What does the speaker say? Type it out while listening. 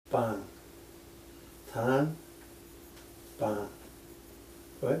bang, tan, bang.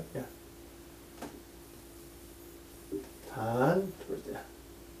 Good, yeah. Tan, towards there,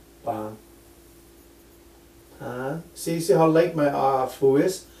 bang, tan. See how light my flow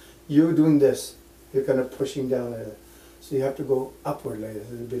is? You're doing this. You're kind of pushing down like that. So you have to go upward like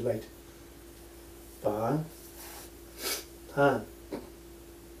this. It'll be light. Bang, tan,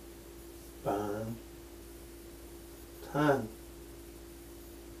 bang, tan,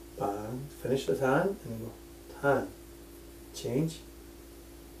 bang. Finish the tan and then go tan. Change.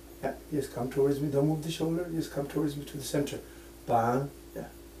 Yeah, just come towards me. Don't move the shoulder. Just come towards me to the center. Bang. Yeah.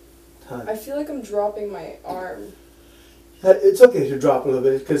 Tan. I feel like I'm dropping my arm. It's okay to drop a little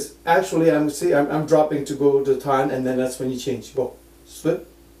bit because actually I'm dropping to go to tan and then that's when you change. Go. Slip.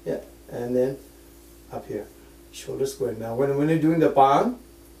 Yeah. And then up here. Shoulders going. Now when you're doing the bang,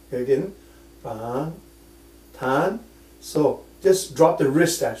 here again, bang, tan. So just drop the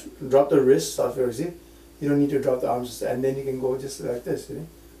wrist actually. Drop the wrist off your see? You don't need to drop the arms and then you can go just like this, see?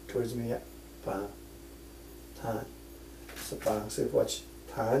 Towards me, yeah. Bang. Tan. So bang. So watch.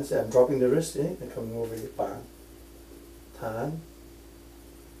 Tan. So I'm dropping the wrist, see? And coming over here. Bang. Tan.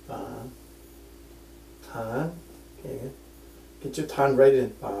 Bang. Tan. Okay. Get your tan right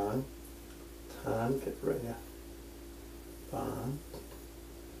in. Bang. Tan. Get right here. Bang.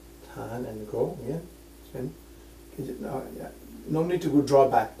 Tan and go again. Spin. No, yeah. No need to go draw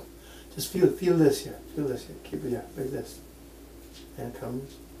back. Just feel this here. Feel this here. Keep it here like this. And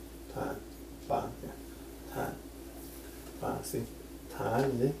comes tan. Bang. Yeah. Tan. Bang. See?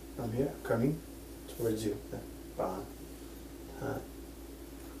 Tan. See? I'm here. Coming towards you. Yeah. Bang. Tan.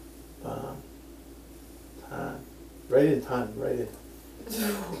 Bang. Tan. Right in tan. Right in.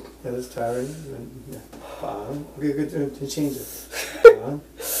 Yeah, that's tiring. Yeah. Bang. Okay, good to change it. Bang.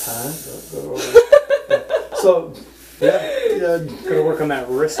 Tan. Go over. Yeah. So, yeah. Gotta work on that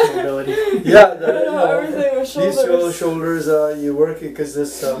wrist mobility. Yeah, Everything with shoulders. These shoulders, you work it because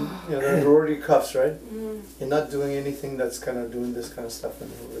there's they're already cuffs, right? Mm. You're not doing anything that's kind of doing this kind of stuff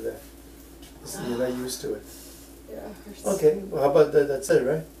over there. You're not used to it. Yeah. Hurts. Okay, well, how about that? That's it,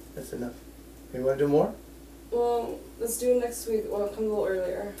 right? That's enough. You want to do more? Well, let's do it next week. Well, come a little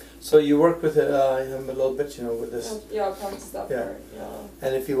earlier. So you work with him a little bit, with this. Yeah, I'll practice that Yeah. part. Yeah.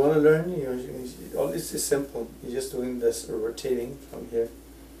 And if you want to learn, all this is simple. You're just doing this, rotating from here,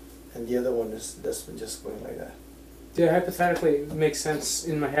 and the other one is this one, just going like that. Yeah, hypothetically it makes sense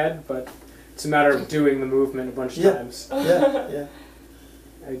in my head, but it's a matter of doing the movement a bunch of times. Yeah.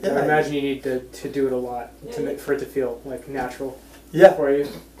 I imagine you need to do it a lot for it to feel like natural for you.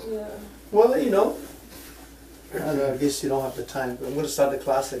 Yeah. Well, I guess you don't have the time, but I'm going to start the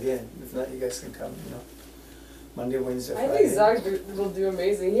class again. If not, you guys can come, Monday, Wednesday, I Friday. think Zach will do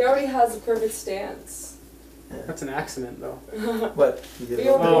amazing. He already has a perfect stance. Yeah. That's an accident, though. But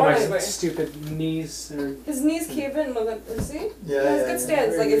Oh, my stupid knees. His knees cave in. Look at, see? Yeah, he has good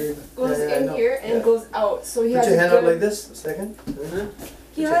stance. Like it goes in here and goes out. So he Put has your hand good, up like this a second.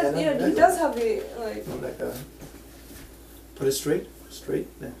 He has, he does have the Put it straight.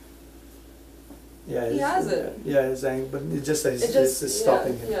 Yeah. Yeah, he has it. Yeah, it's angry, but it's just it's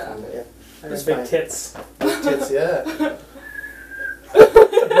stopping him. Yeah. There's big tits. Big tits, yeah.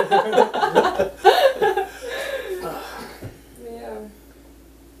 Yeah.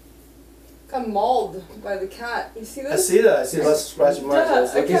 Got mauled by the cat. You see this? I see that. I see lots of scratch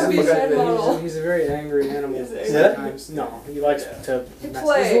marks. I can't be a shed model. He's a very angry animal. Yeah? Sometimes. No, he likes to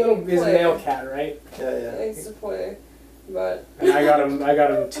play. He's a male cat, right? Yeah. He likes to play, but. And I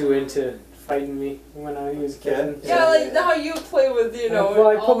got him too into fighting me when he was a kid. Yeah, like how you play with, Well,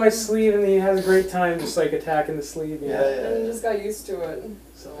 I put my sleeve and he has a great time just like attacking the sleeve. Yeah. And just got used to it.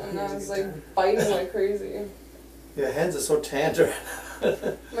 So and I was like biting like crazy. Your hands are so tender.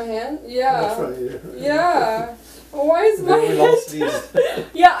 My hand? Yeah. Yeah. Yeah. Why is my Very long hand? sleeves.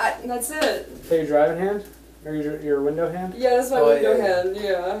 Yeah, that's it. Is that your driving hand? Or your window hand? Yeah, that's my window hand,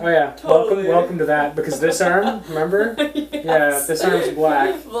 yeah. Oh yeah, Totally. welcome to that, because this arm, remember? Yes. Yeah, this arm's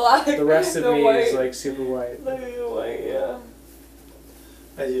black. Black. The rest of me white. is like super white. Like white, yeah.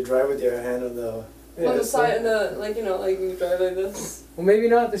 And you drive with your hand on the... On the side, and like you drive like this. Well, maybe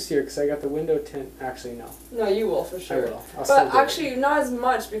not this year, because I got the window tint. Actually, no. No, you will for sure. I will. I'll still But do actually, it. not as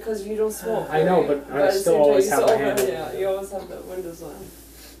much because you don't smoke. I know, right? but I at the still same time, always you have still my hand. Yeah, you always have the windows on.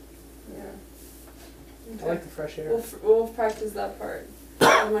 Yeah. I like the fresh air. We'll practice that part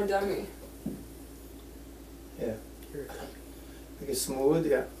of my dummy. Yeah. Make it smooth,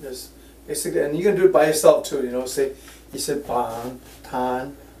 yeah. Just basically, and you can do it by yourself too, say, you said bang,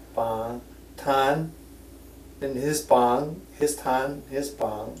 tan, then his bang, his tan, his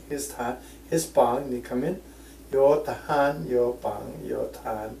bang, his tan, his bang, and you come in, Yo tahan, yo bang, yo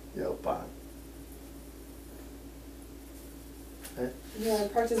tan, yo bang. Yeah, I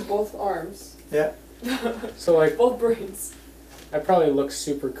practice both arms. Yeah. So like, Both brains. that probably looks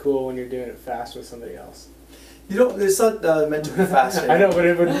super cool when you're doing it fast with somebody else. You don't. It's not meant to be fast. I know, but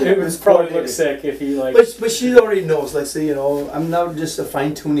it would It's probably coordinated. look sick if you like. But she already knows. Like say, you know, I'm now just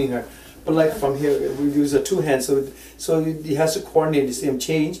fine tuning her. But like from here, we use a two hand, so he has to coordinate the same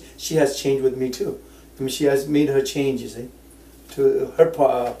change. She has changed with me too. I mean, she has made her change. You see, to her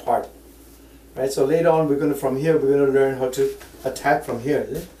part. Right. So later on, from here we're gonna learn how to attack from here,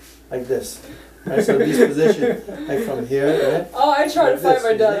 see? Like this. Right. So this position, like from here, right? Oh, I tried to Like fight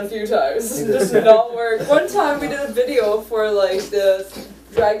my this, dad a few times. It just did not work. One time we did a video for like the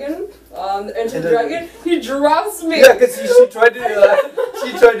dragon, Enter the Dragon. He drops me. Yeah, because she tried to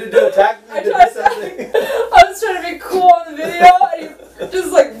do attack me. I was trying to be cool on the video, and he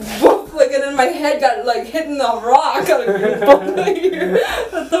just like whoop, like, and then my head got like hit in the rock.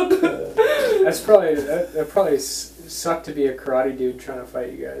 That's probably that probably sucked to be a karate dude trying to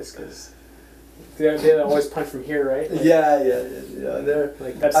fight you guys, because they always punch from here, right? Like, Yeah. They're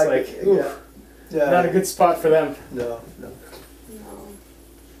like that's not a good spot for them. No.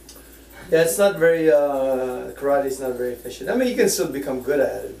 Yeah, it's not very karate is not very efficient. I mean, you can still become good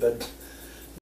at it, but